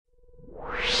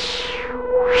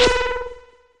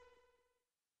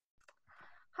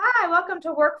welcome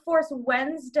to Workforce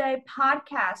Wednesday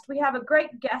podcast. We have a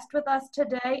great guest with us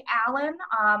today, Alan.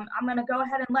 I'm going to go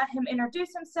ahead and let him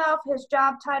introduce himself, his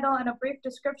job title, and a brief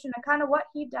description of kind of what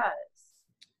he does.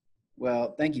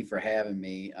 Well, thank you for having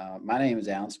me. My name is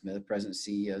Alan Smith, President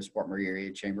and CEO of Spartanburg Area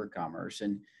Chamber of Commerce,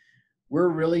 and we're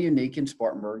really unique in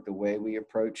Spartanburg the way we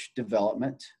approach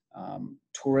development,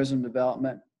 tourism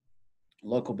development,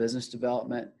 local business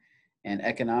development, and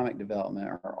economic development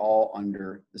are all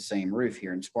under the same roof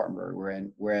here in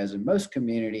Spartanburg. Whereas in most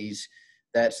communities,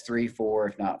 that's 3, 4,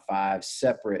 if not 5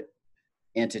 separate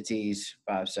entities,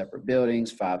 5 separate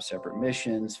buildings, 5 separate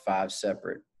missions, 5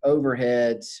 separate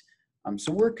overheads.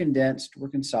 So we're condensed, we're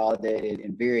consolidated,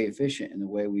 and very efficient in the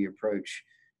way we approach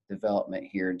development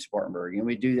here in Spartanburg. And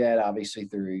we do that obviously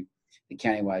through the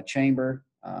countywide chamber,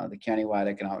 the countywide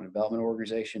economic development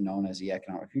organization known as the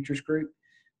Economic Futures Group,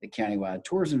 the countywide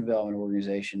tourism development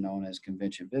organization known as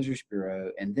Convention Visitors Bureau,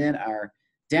 and then our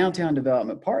downtown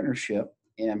development partnership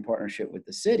in partnership with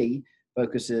the city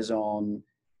focuses on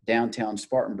downtown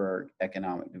Spartanburg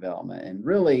economic development. And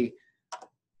really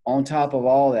on top of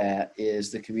all that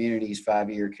is the community's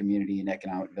 5-year community and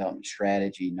economic development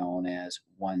strategy known as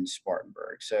One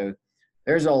Spartanburg. So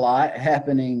there's a lot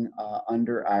happening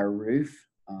under our roof,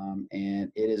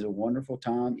 and it is a wonderful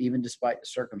time, even despite the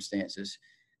circumstances,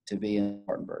 to be in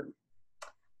Spartanburg.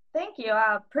 Thank you.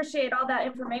 I appreciate all that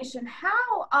information.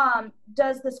 How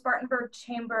does the Spartanburg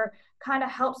Chamber kind of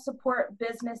help support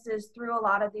businesses through a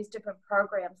lot of these different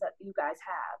programs that you guys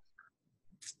have?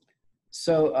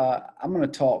 So I'm going to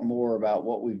talk more about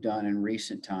what we've done in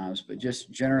recent times, but just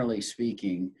generally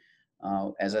speaking,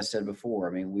 as I said before,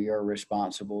 I mean, we are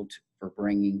responsible for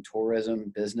bringing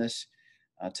tourism business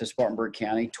to Spartanburg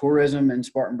County. Tourism in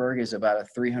Spartanburg is about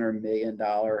a $300 million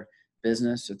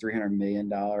business, a $300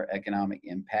 million economic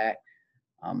impact.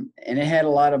 And it had a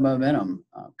lot of momentum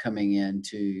coming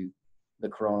into the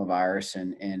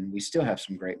coronavirus, and we still have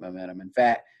some great momentum. In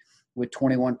fact, with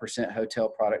 21% hotel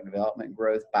product development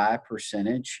growth by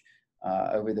percentage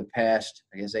over the past,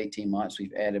 18 months,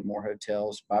 we've added more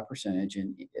hotels by percentage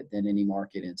than any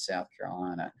market in South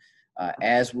Carolina.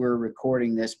 As we're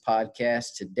recording this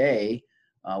podcast today,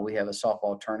 we have a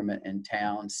softball tournament in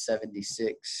town,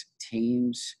 76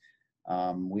 teams.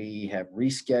 We have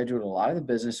rescheduled a lot of the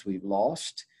business we've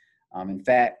lost. In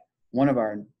fact, one of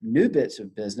our new bits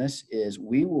of business is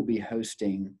we will be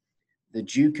hosting the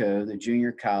JUCO, the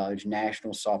Junior College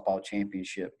National Softball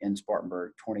Championship in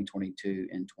Spartanburg 2022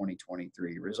 and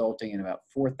 2023, resulting in about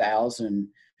 4,000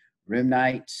 room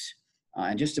nights.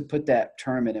 And just to put that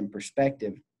tournament in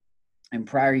perspective, in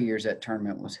prior years, that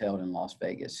tournament was held in Las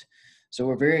Vegas. So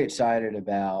we're very excited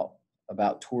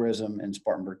about tourism in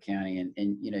Spartanburg County.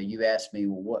 And you asked me,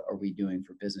 well, what are we doing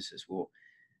for businesses? Well,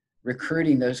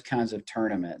 recruiting those kinds of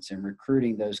tournaments and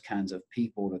recruiting those kinds of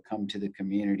people to come to the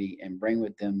community and bring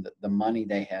with them the money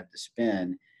they have to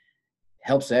spend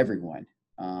helps everyone.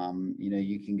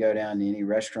 You can go down to any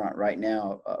restaurant right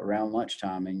now around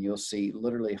lunchtime and you'll see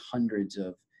literally hundreds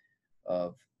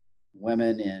of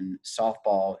women in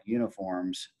softball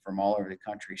uniforms from all over the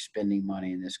country spending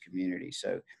money in this community.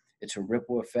 So it's a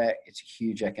ripple effect. It's a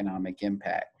huge economic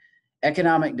impact.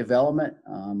 Economic development,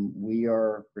 we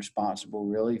are responsible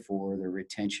really for the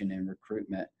retention and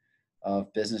recruitment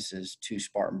of businesses to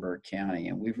Spartanburg County.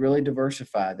 And we've really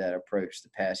diversified that approach the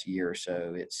past year or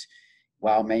so.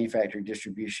 While manufacturing,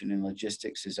 distribution, and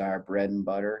logistics is our bread and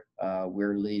butter,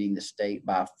 we're leading the state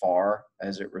by far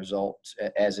as it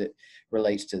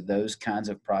relates to those kinds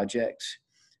of projects.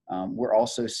 We're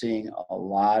also seeing a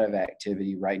lot of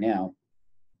activity right now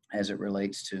as it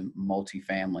relates to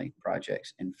multifamily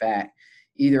projects. In fact,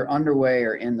 either underway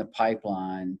or in the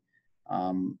pipeline,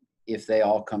 if they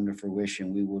all come to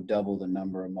fruition, we will double the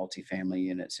number of multifamily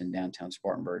units in downtown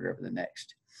Spartanburg over the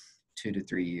next 2 to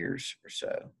 3 years or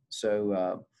so.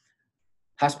 So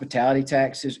hospitality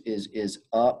tax is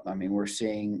up. I mean, we're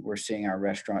seeing our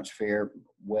restaurants fare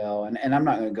well, and I'm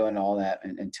not going to go into all that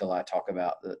until I talk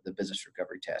about the Business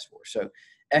Recovery Task Force. So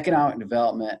economic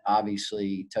development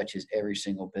obviously touches every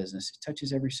single business. It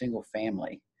touches every single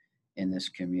family in this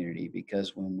community,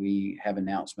 because when we have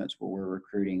announcements where we're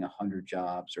recruiting 100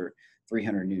 jobs or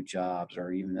 300 new jobs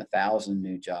or even 1,000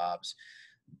 new jobs,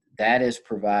 that is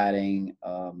providing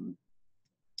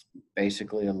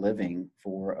basically a living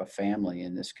for a family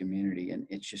in this community. And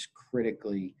it's just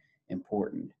critically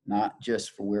important, not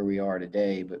just for where we are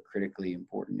today, but critically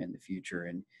important in the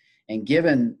future. And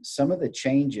given some of the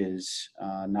changes,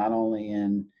 not only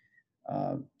in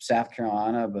South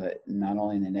Carolina, but not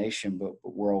only in the nation, but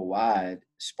worldwide,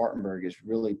 Spartanburg is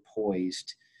really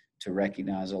poised to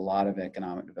recognize a lot of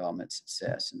economic development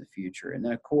success in the future. And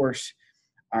then, of course,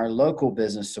 our local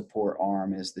business support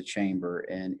arm is the chamber,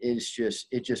 and it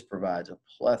just provides a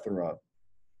plethora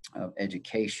of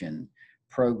education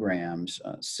programs,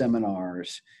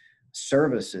 seminars,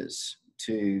 services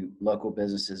to local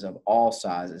businesses of all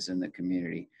sizes in the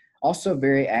community. Also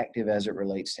very active as it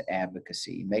relates to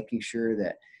advocacy, making sure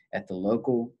that at the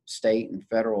local, state, and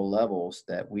federal levels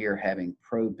that we are having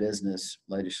pro-business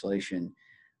legislation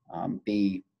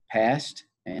be passed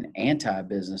and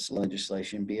anti-business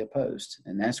legislation be opposed.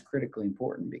 And that's critically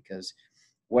important, because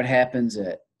what happens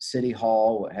at City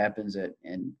Hall, what happens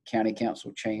in county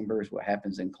council chambers, what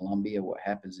happens in Columbia, what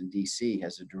happens in DC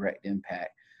has a direct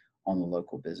impact on the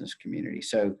local business community.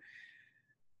 So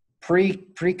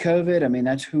pre-COVID, I mean,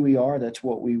 that's who we are. That's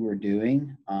what we were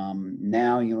doing.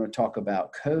 Now you want to talk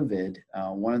about COVID.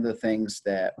 One of the things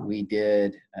that we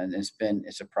did, and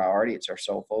it's a priority, it's our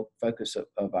sole focus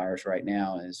of ours right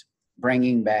now, is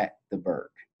bringing back the Burg.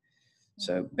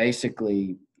 So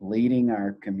basically leading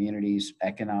our community's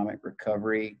economic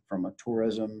recovery from a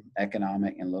tourism,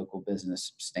 economic, and local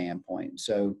business standpoint.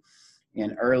 So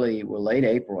in late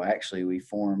April, actually, we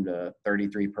formed a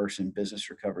 33-person business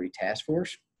recovery task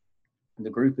force. The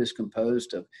group is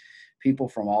composed of people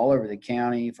from all over the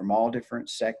county, from all different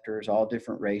sectors, all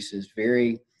different races,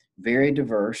 very, very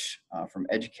diverse, from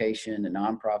education to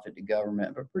nonprofit to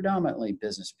government, but predominantly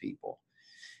business people.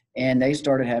 And they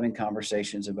started having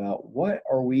conversations about what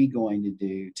are we going to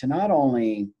do to not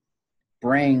only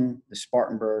bring the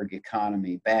Spartanburg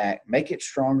economy back, make it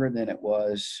stronger than it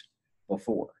was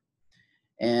before.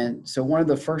 And so one of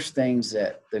the first things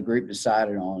that the group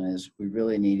decided on is we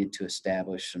really needed to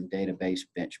establish some database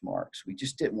benchmarks. We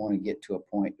just didn't want to get to a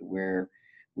point where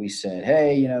we said,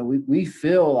 hey, you know, we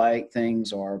feel like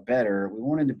things are better. We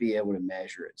wanted to be able to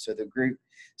measure it. So the group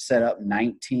set up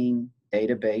 19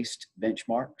 database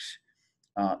benchmarks,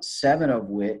 7 of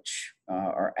which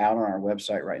are out on our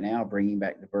website right now,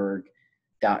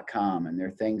 bringingbacktheburg.com. And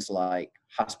they're things like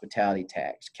hospitality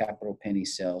tax, capital penny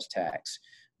sales tax,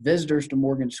 visitors to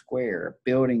Morgan Square,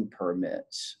 building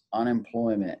permits,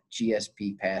 unemployment,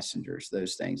 GSP passengers,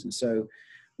 those things. And so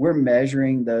we're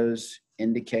measuring those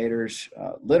indicators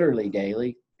literally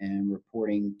daily and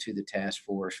reporting to the task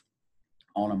force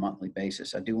on a monthly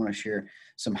basis. I do want to share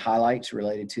some highlights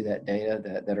related to that data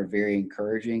that are very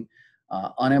encouraging.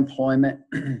 Unemployment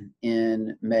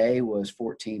in May was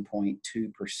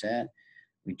 14.2%.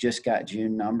 We just got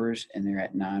June numbers and they're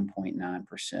at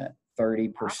 9.9%,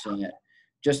 30%.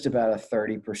 Just about a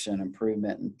 30%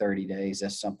 improvement in 30 days.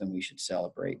 That's something we should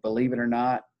celebrate. Believe it or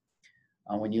not,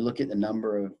 when you look at the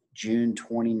number of June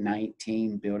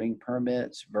 2019 building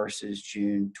permits versus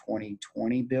June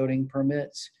 2020 building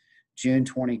permits, June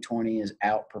 2020 is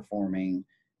outperforming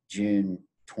June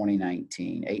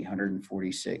 2019,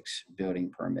 846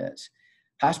 building permits.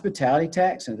 Hospitality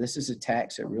tax, and this is a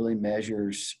tax that really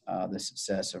measures the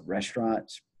success of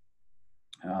restaurants.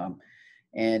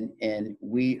 And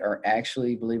we are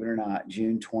actually, believe it or not,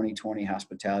 June 2020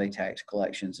 hospitality tax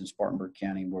collections in Spartanburg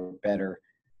County were better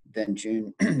than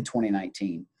June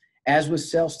 2019, as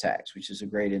was sales tax, which is a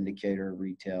great indicator of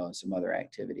retail and some other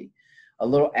activity. A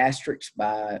little asterisk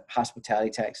by hospitality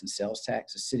tax and sales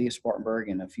tax, the city of Spartanburg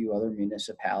and a few other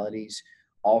municipalities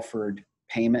offered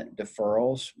payment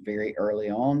deferrals very early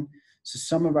on. So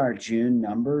some of our June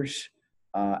numbers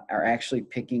are actually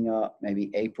picking up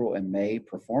maybe April and May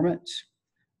performance.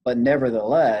 But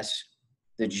nevertheless,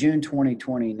 the June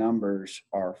 2020 numbers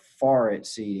are far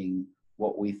exceeding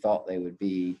what we thought they would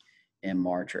be in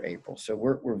March or April. So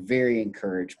we're very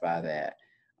encouraged by that.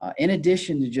 In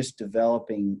addition to just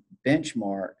developing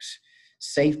benchmarks,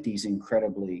 safety is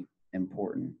incredibly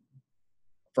important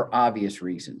for obvious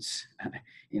reasons.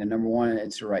 Number one,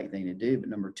 it's the right thing to do. But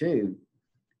number two,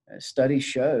 studies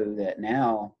show that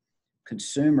now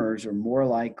consumers are more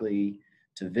likely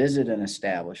to visit an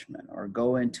establishment or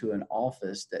go into an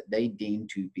office that they deem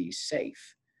to be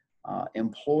safe.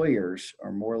 Employers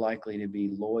are more likely to be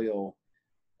loyal.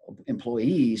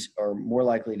 Employees are more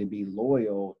likely to be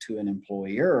loyal to an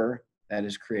employer that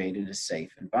has created a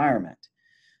safe environment.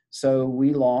 So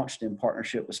we launched, in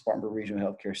partnership with Spartanburg Regional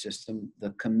Healthcare System,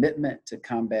 the commitment to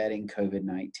combating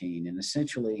COVID-19. And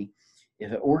essentially,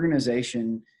 if an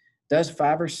organization does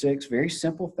 5 or 6 very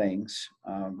simple things,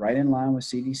 right in line with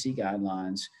CDC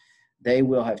guidelines, they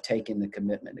will have taken the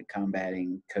commitment to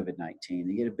combating COVID-19.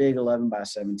 They get a big 11 by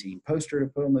 17 poster to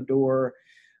put on the door.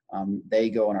 They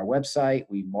go on our website.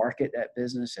 We market that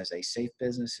business as a safe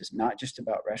business. It's not just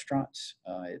about restaurants.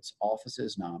 It's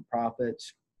offices,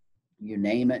 nonprofits, you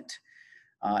name it.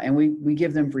 And we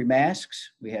give them free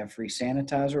masks. We have free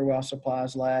sanitizer while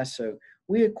supplies last. So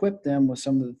we equip them with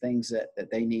some of the things that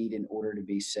they need in order to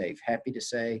be safe. Happy to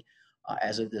say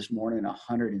As of this morning,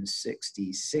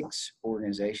 166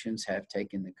 organizations have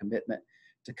taken the commitment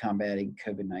to combating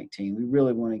COVID-19. We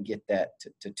really want to get that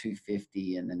to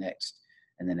 250 in the next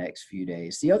few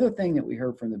days. The other thing that we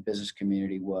heard from the business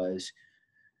community was,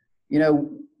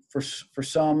 for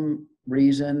some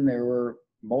reason, there were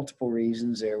multiple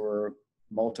reasons. There were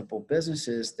multiple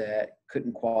businesses that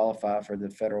couldn't qualify for the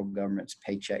federal government's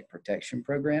Paycheck Protection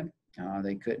Program.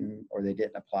 They couldn't, or they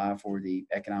didn't apply for the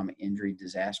economic injury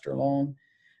disaster loan,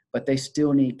 but they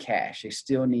still need cash. They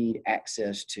still need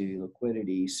access to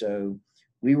liquidity. So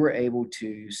we were able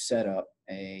to set up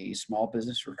a small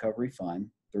business recovery fund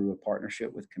through a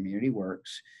partnership with Community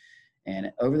Works.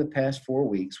 And over the past 4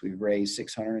 weeks, we've raised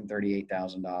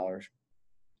 $638,000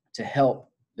 to help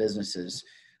businesses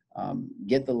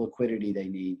get the liquidity they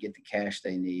need, get the cash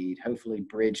they need, hopefully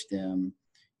bridge them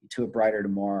to a brighter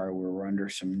tomorrow where we're under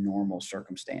some normal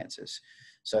circumstances.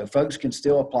 So folks can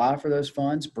still apply for those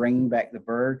funds,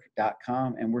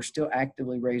 bringingbacktheberg.com, and we're still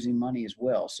actively raising money as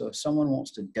well. So if someone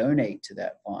wants to donate to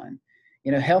that fund,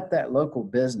 help that local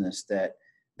business that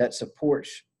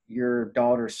supports your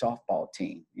daughter's softball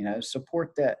team,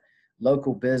 support that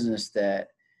local business that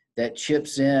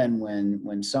chips in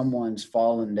when someone's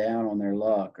fallen down on their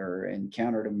luck or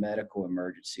encountered a medical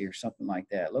emergency or something like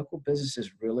that. Local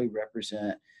businesses really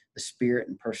represent the spirit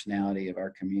and personality of our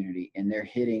community, and they're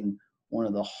hitting one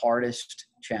of the hardest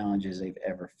challenges they've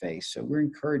ever faced. So we're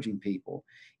encouraging people,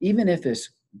 even if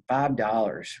it's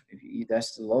 $5,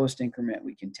 that's the lowest increment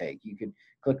we can take. You could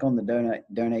click on the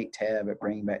donate tab at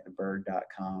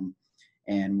bringingbacktheberg.com.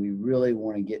 And we really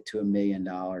want to get to $1 million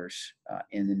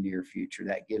in the near future.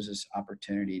 That gives us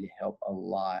opportunity to help a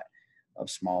lot of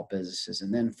small businesses.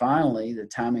 And then finally, the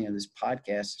timing of this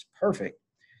podcast is perfect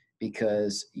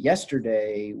because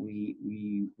yesterday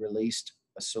we released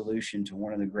a solution to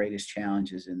one of the greatest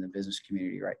challenges in the business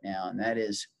community right now, and that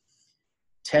is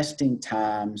testing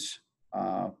times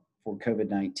for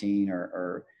COVID-19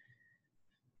 are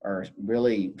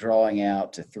really drawing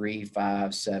out to 3,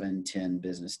 5, 7, 10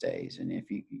 business days. And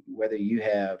whether you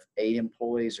have 8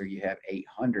 employees or you have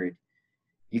 800,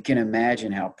 you can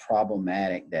imagine how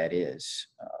problematic that is.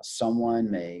 Someone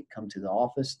may come to the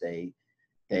office, they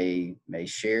may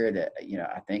share that,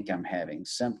 I think I'm having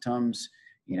symptoms,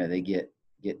 they get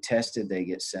tested, they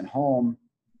get sent home,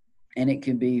 and it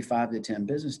can be 5 to 10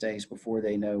 business days before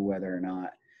they know whether or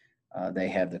not they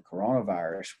have the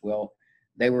coronavirus. Well,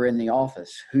 they were in the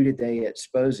office. Who did they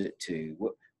expose it to?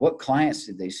 What clients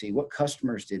did they see? What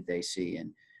customers did they see?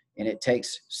 And it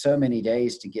takes so many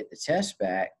days to get the test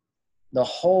back. The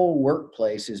whole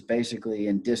workplace is basically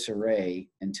in disarray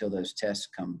until those tests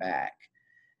come back.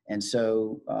 And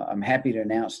so I'm happy to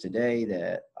announce today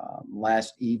that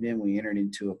last evening we entered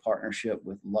into a partnership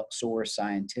with Luxor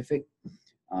Scientific.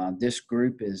 This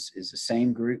group is the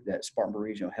same group that Spartanburg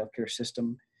Regional Healthcare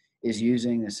System is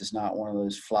using. This is not one of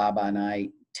those fly-by-night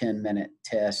 10-minute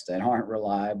tests that aren't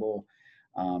reliable.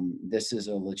 This is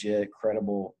a legit,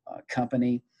 credible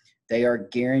company. They are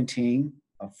guaranteeing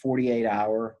a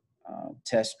 48-hour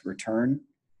test return.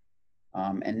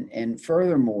 And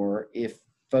furthermore, if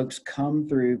folks come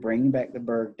through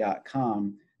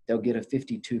bringingbacktheberg.com, they'll get a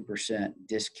 52%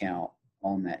 discount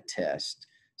on that test.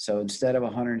 So instead of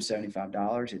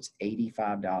 $175, it's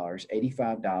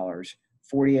 $85,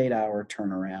 48-hour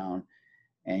turnaround.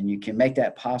 And you can make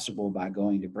that possible by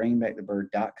going to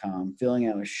bringingbacktheberg.com, filling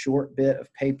out a short bit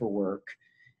of paperwork,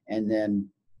 and then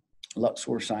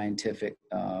Luxor Scientific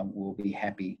will be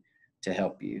happy to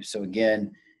help you. So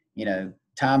again,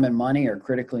 time and money are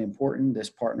critically important. This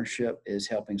partnership is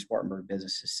helping Spartanburg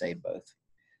businesses save both.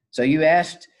 So you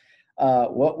asked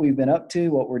what we've been up to,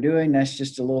 what we're doing. That's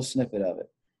just a little snippet of it.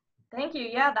 Thank you.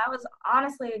 Yeah, that was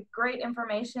honestly great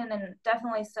information and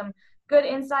definitely some good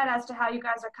insight as to how you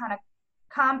guys are kind of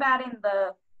combating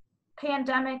the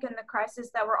pandemic and the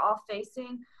crisis that we're all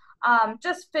facing.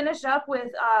 Just finish up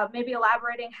with maybe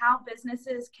elaborating how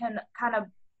businesses can kind of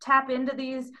tap into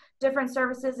these different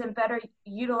services and better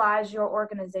utilize your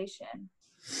organization.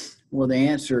 Well, the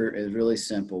answer is really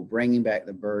simple.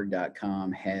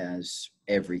 Bringingbacktheberg.com has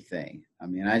everything. I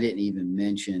mean, I didn't even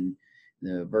mention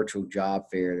the virtual job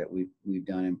fair that we've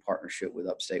done in partnership with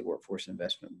Upstate Workforce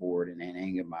Investment Board and Ann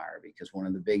Angemeyer, because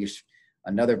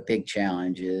another big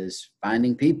challenge is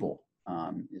finding people.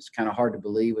 It's kind of hard to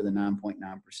believe with a 9.9%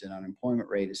 unemployment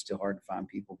rate. It's still hard to find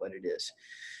people, but it is.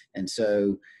 And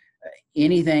so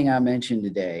anything I mentioned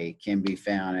today can be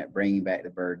found at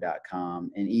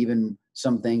bringingbacktheberg.com, and even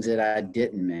some things that I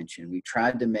didn't mention. We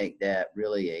tried to make that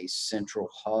really a central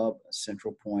hub, a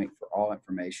central point for all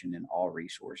information and all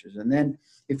resources. And then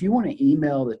if you want to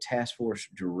email the task force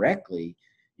directly,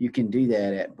 you can do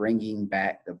that at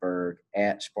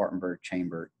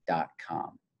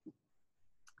bringingbacktheberg@spartanburgchamber.com.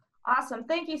 Awesome.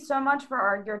 Thank you so much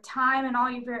for your time and all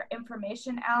of your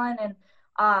information, Alan. And,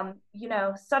 you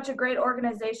know, such a great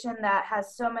organization that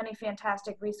has so many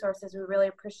fantastic resources. We really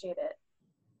appreciate it.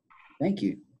 Thank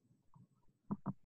you.